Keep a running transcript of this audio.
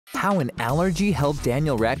How an allergy helped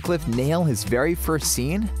Daniel Radcliffe nail his very first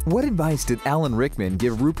scene? What advice did Alan Rickman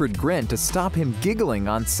give Rupert Grint to stop him giggling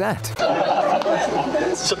on set?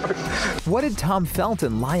 What did Tom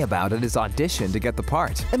Felton lie about at his audition to get the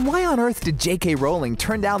part? And why on earth did J.K. Rowling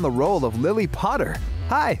turn down the role of Lily Potter?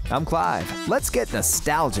 Hi, I'm Clive. Let's get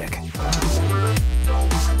nostalgic.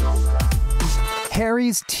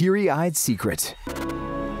 Harry's teary-eyed secret.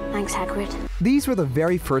 Thanks, Hagrid. These were the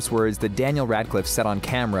very first words that Daniel Radcliffe said on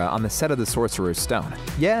camera on the set of The Sorcerer's Stone.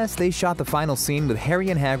 Yes, they shot the final scene with Harry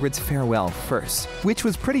and Hagrid's farewell first, which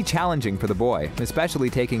was pretty challenging for the boy, especially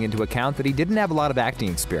taking into account that he didn't have a lot of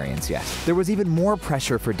acting experience yet. There was even more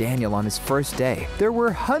pressure for Daniel on his first day. There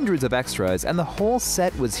were hundreds of extras, and the whole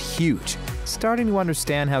set was huge. Starting to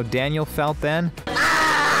understand how Daniel felt then?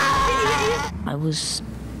 I was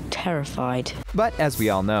terrified. But as we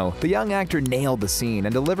all know, the young actor nailed the scene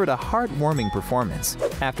and delivered a heartwarming performance.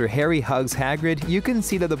 After Harry hugs Hagrid, you can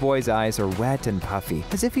see that the boy's eyes are wet and puffy,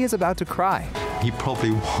 as if he is about to cry. He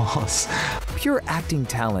probably was. Pure acting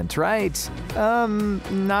talent, right?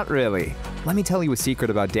 Not really. Let me tell you a secret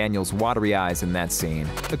about Daniel's watery eyes in that scene.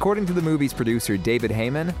 According to the movie's producer David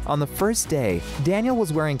Heyman, on the first day, Daniel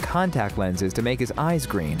was wearing contact lenses to make his eyes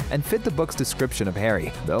green and fit the book's description of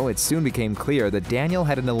Harry, though it soon became clear that Daniel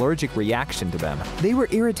had an allergic reaction to them. They were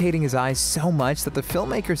irritating his eyes so much that the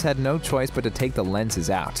filmmakers had no choice but to take the lenses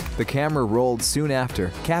out. The camera rolled soon after,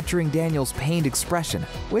 capturing Daniel's pained expression,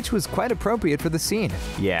 which was quite appropriate for the scene.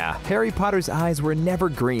 Yeah, Harry Potter's eyes were never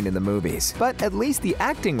green in the movies, but at least the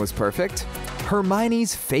acting was perfect.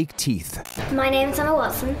 Hermione's fake teeth. My name's Emma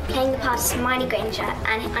Watson, playing the part of Hermione Granger,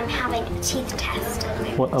 and I'm having a teeth test.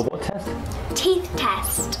 What test? Teeth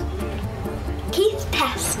test. Teeth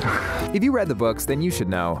test. If you read the books, then you should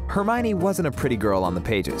know, Hermione wasn't a pretty girl on the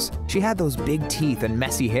pages. She had those big teeth and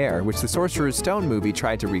messy hair, which the Sorcerer's Stone movie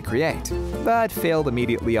tried to recreate, but failed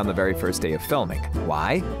immediately on the very first day of filming.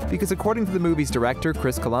 Why? Because according to the movie's director,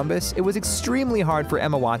 Chris Columbus, it was extremely hard for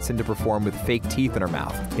Emma Watson to perform with fake teeth in her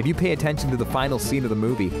mouth. If you pay attention to the final scene of the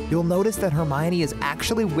movie, you'll notice that Hermione is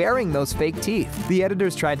actually wearing those fake teeth. The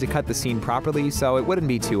editors tried to cut the scene properly so it wouldn't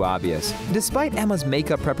be too obvious. Despite Emma's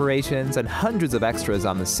makeup preparations and hundreds of extras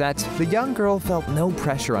on the set, the young girl felt no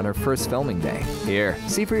pressure on her first filming day. Here,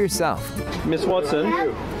 see for yourself. Miss Watson,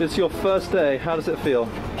 it's your first day. How does it feel?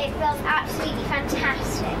 It feels absolutely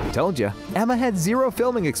fantastic. Told ya. Emma had zero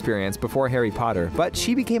filming experience before Harry Potter, but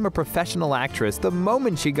she became a professional actress the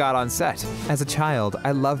moment she got on set. As a child,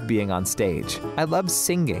 I loved being on stage. I loved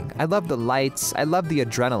singing. I loved the lights. I loved the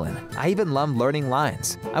adrenaline. I even loved learning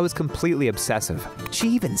lines. I was completely obsessive. She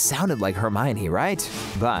even sounded like Hermione, right?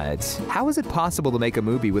 But how is it possible to make a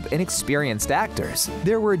movie with inexperienced actors?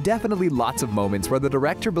 There were definitely lots of moments where the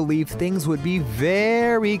director believed things would be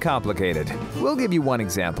very complicated. We'll give you one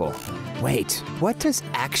example. Wait, what does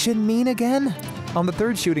action mean again? On the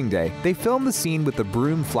third shooting day, they filmed the scene with the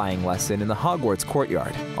broom flying lesson in the Hogwarts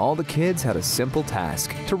courtyard. All the kids had a simple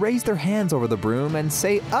task: to raise their hands over the broom and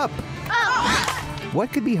say up.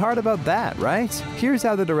 What could be hard about that, right? Here's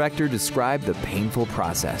how the director described the painful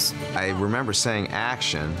process. I remember saying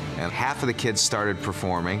action, and half of the kids started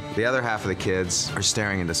performing. The other half of the kids are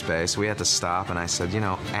staring into space. We had to stop, and I said, you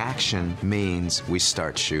know, action means we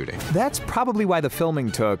start shooting. That's probably why the filming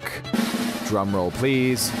took, drumroll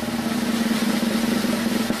please,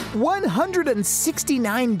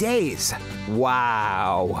 169 days.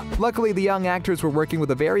 Wow. Luckily, the young actors were working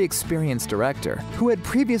with a very experienced director who had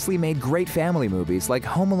previously made great family movies like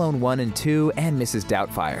Home Alone 1 and 2 and Mrs.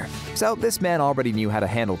 Doubtfire. So this man already knew how to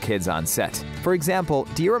handle kids on set. For example,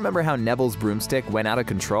 do you remember how Neville's broomstick went out of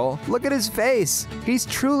control? Look at his face. He's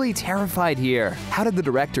truly terrified here. How did the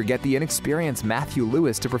director get the inexperienced Matthew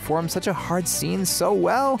Lewis to perform such a hard scene so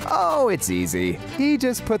well? Oh, it's easy. He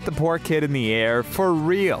just put the poor kid in the air for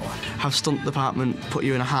real. Have stunt department put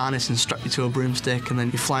you in a harness and strap you to a broomstick, and then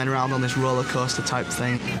you're flying around on this roller coaster type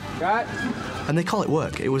thing. Right. And they call it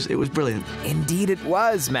work. It was brilliant. Indeed it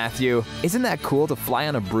was, Matthew. Isn't that cool to fly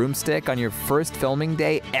on a broomstick on your first filming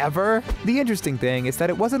day ever? The interesting thing is that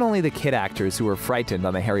it wasn't only the kid actors who were frightened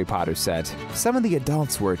on the Harry Potter set. Some of the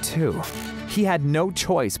adults were too. He had no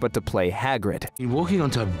choice but to play Hagrid. Walking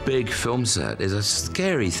onto a big film set is a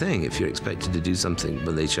scary thing if you're expected to do something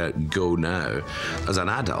when they shout, "Go now." As an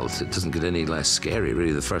adult, it doesn't get any less scary,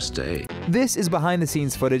 really, the first day. This is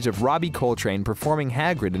behind-the-scenes footage of Robbie Coltrane performing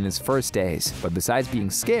Hagrid in his first days. But besides being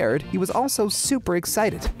scared, he was also super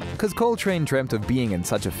excited. Because Coltrane dreamt of being in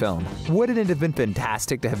such a film. Wouldn't it have been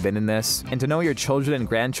fantastic to have been in this? And to know your children and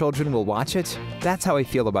grandchildren will watch it? That's how I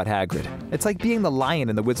feel about Hagrid. It's like being the lion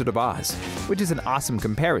in The Wizard of Oz. Which is an awesome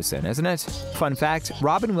comparison, isn't it? Fun fact,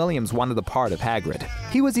 Robin Williams wanted the part of Hagrid.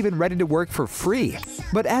 He was even ready to work for free.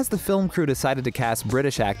 But as the film crew decided to cast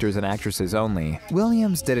British actors and actresses only,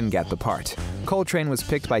 Williams didn't get the part. Coltrane was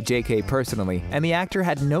picked by J.K. personally, and the actor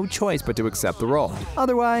had no choice but to accept the role.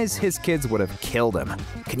 Otherwise, his kids would have killed him.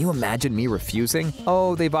 Can you imagine me refusing?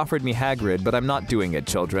 Oh, they've offered me Hagrid, but I'm not doing it,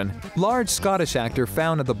 children. Large Scottish actor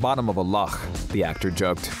found at the bottom of a loch, the actor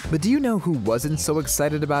joked. But do you know who wasn't so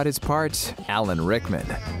excited about his part? Alan Rickman.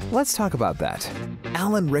 Let's talk about that.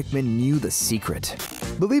 Alan Rickman knew the secret.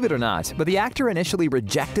 Believe it or not, but the actor initially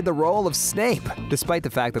rejected the role of Snape, despite the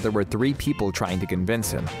fact that there were 3 people trying to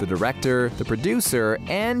convince him: the director, the producer,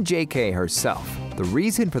 and J.K. herself. The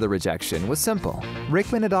reason for the rejection was simple.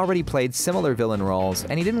 Rickman had already played similar villain roles,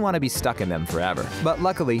 and he didn't want to be stuck in them forever. But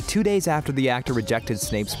luckily, 2 days after the actor rejected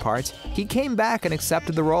Snape's part, he came back and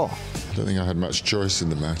accepted the role. I don't think I had much choice in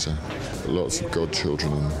the matter. Lots of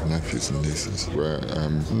godchildren and nephews and nieces were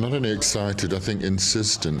not only excited, I think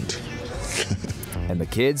insistent. And the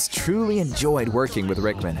kids truly enjoyed working with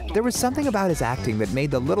Rickman. There was something about his acting that made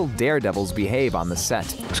the little daredevils behave on the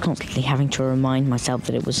set. I was constantly having to remind myself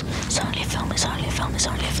that it's only a film, it's only a film, it's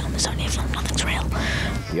only a film, it's only a film, nothing's real.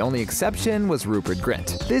 The only exception was Rupert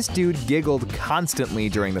Grint. This dude giggled constantly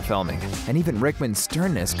during the filming, and even Rickman's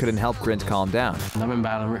sternness couldn't help Grint calm down. I remember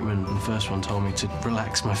Alan Rickman, the first one, told me to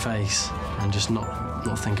relax my face and just not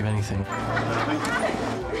think of anything.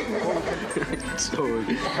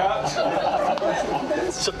 Sorry.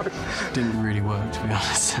 Sorry. Didn't really work, to be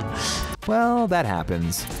honest. Well, that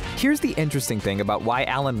happens. Here's the interesting thing about why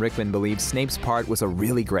Alan Rickman believed Snape's part was a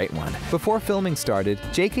really great one. Before filming started,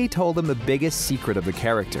 J.K. told him the biggest secret of the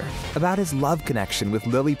character, about his love connection with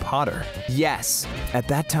Lily Potter. Yes, at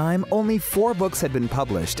that time, only 4 books had been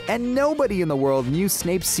published, and nobody in the world knew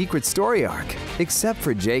Snape's secret story arc, except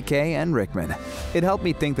for J.K. and Rickman. It helped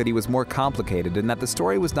me think that he was more complicated and that the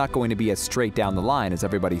story was not going to be as straight down the line as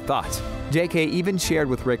everybody thought. J.K. even shared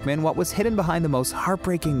with Rickman what was hidden behind the most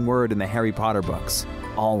heartbreaking word in the Harry Potter books: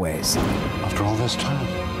 always. After all this time.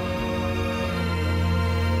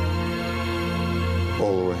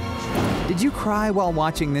 Always. Did you cry while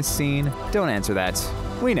watching this scene? Don't answer that.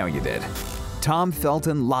 We know you did. Tom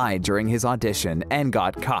Felton lied during his audition and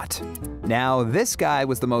got caught. Now, this guy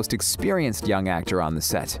was the most experienced young actor on the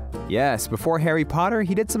set. Yes, before Harry Potter,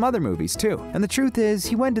 he did some other movies too. And the truth is,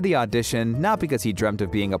 he went to the audition not because he dreamt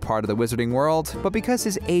of being a part of the wizarding world, but because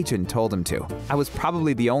his agent told him to. I was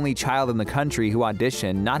probably the only child in the country who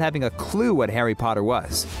auditioned not having a clue what Harry Potter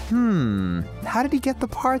was. How did he get the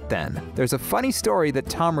part then? There's a funny story that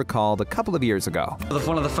Tom recalled a couple of years ago.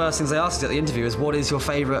 One of the first things they asked at the interview is, what is your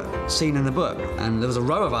favourite scene in the book? And there was a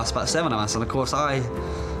row of us, about 7 of us, and of course I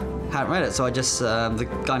hadn't read it, so I just, the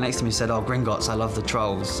guy next to me said, oh, Gringotts, I love the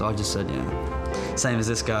trolls. So I just said, yeah. Same as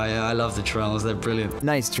this guy, yeah, I love the trolls, they're brilliant.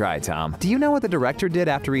 Nice try, Tom. Do you know what the director did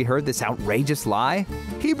after he heard this outrageous lie?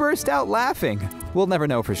 He burst out laughing. We'll never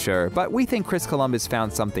know for sure, but we think Chris Columbus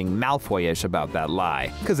found something Malfoy-ish about that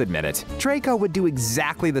lie. Cause admit it, Draco would do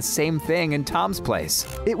exactly the same thing in Tom's place.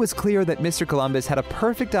 It was clear that Mr. Columbus had a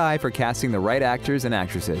perfect eye for casting the right actors and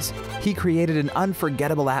actresses. He created an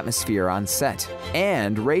unforgettable atmosphere on set,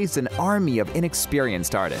 and raised an army of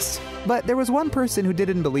inexperienced artists. But there was one person who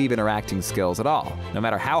didn't believe in her acting skills at all, no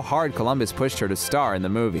matter how hard Columbus pushed her to star in the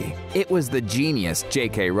movie. It was the genius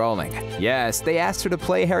J.K. Rowling. Yes, they asked her to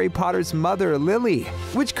play Harry Potter's mother, Lily,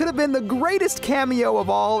 which could have been the greatest cameo of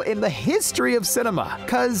all in the history of cinema,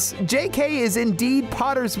 cause J.K. is indeed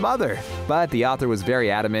Potter's mother. But the author was very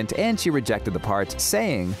adamant and she rejected the part,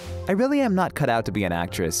 saying, I really am not cut out to be an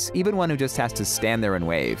actress, even one who just has to stand there and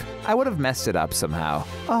wave. I would have messed it up somehow.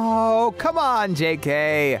 Oh, come on,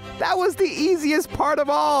 JK. That was the easiest part of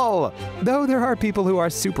all. Though there are people who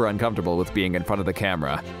are super uncomfortable with being in front of the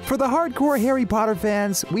camera. For the hardcore Harry Potter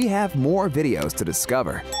fans, we have more videos to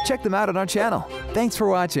discover. Check them out on our channel. Thanks for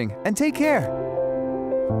watching, and take care.